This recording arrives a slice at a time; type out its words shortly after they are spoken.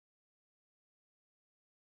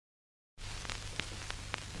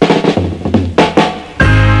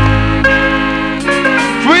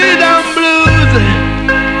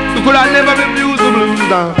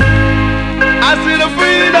blues. I see the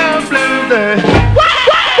freedom blues there.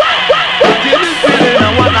 Till you feeling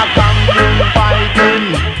I wanna come through fighting.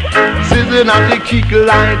 Sizzling out the kick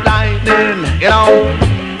like lightning. You know,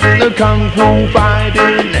 the kung fu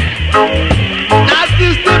fighting. Not to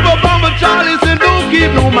step up on my Charlie's and don't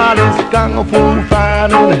keep no malice. Kung fu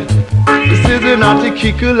fighting. Sizzling out the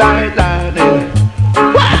kick like lightning.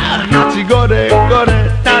 Natty got it,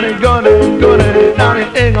 Natty got it, Natty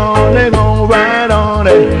hang on, right on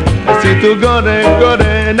it. I see to got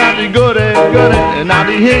it, Natty got it,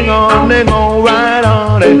 Natty hang on, right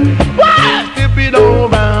on it. Step it on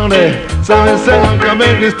round it, something say I'm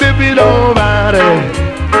coming to step it on round it.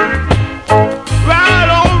 Right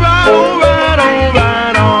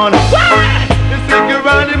on it. It's like you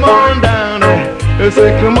ride him on down it. It's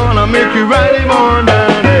like come on, I make you ride him on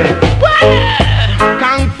down it.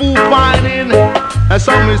 Fighting, and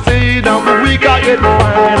some may say that the weak I get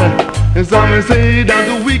fine, and some may say that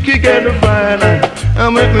the weak you get fine.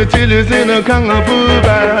 And make me tell you in a kung fu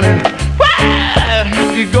battle.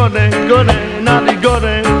 Natty got it, Natty got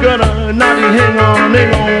it, Natty hang on,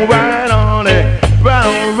 right on it,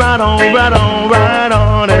 right on it, right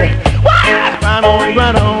on it.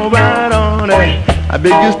 I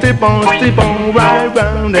beg you step on right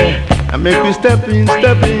round it. I make you step in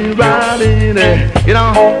right in it, you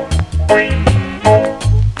know.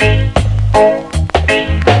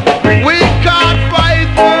 We can't fight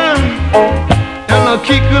and I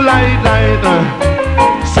kick you like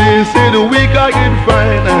say the weak I get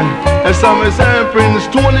fight and some is San Prince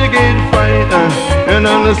 20 get fight and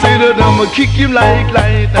I say that I'ma kick you like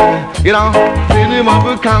you know, say them up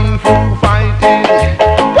a kung fu fighting.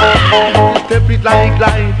 Step it like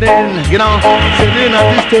lightning, you know. Say them up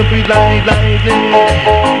to step it like lightning.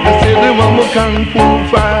 I say them up a kung fu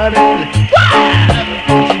fighting.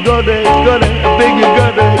 You got it, I beg you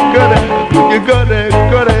got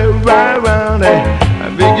it, right round it. I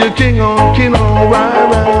beg you king on, right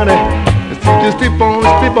round it. I see you step on,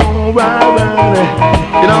 right round it.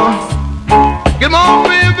 You know, get more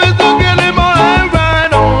baby, so get him on,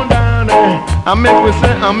 right on down there. I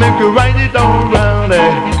make you write it on round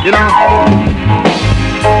there. You know,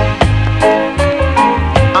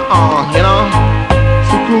 you know,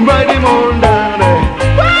 so come write him on down there.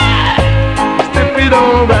 Step it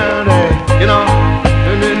on round there, you know,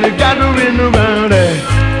 and then you gathering around there.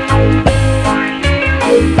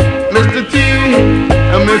 Mr. T,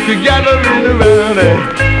 I make you gathering around there.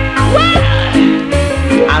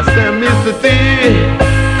 I said, Mr. T,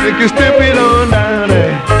 make you step it on down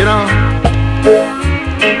there, you know.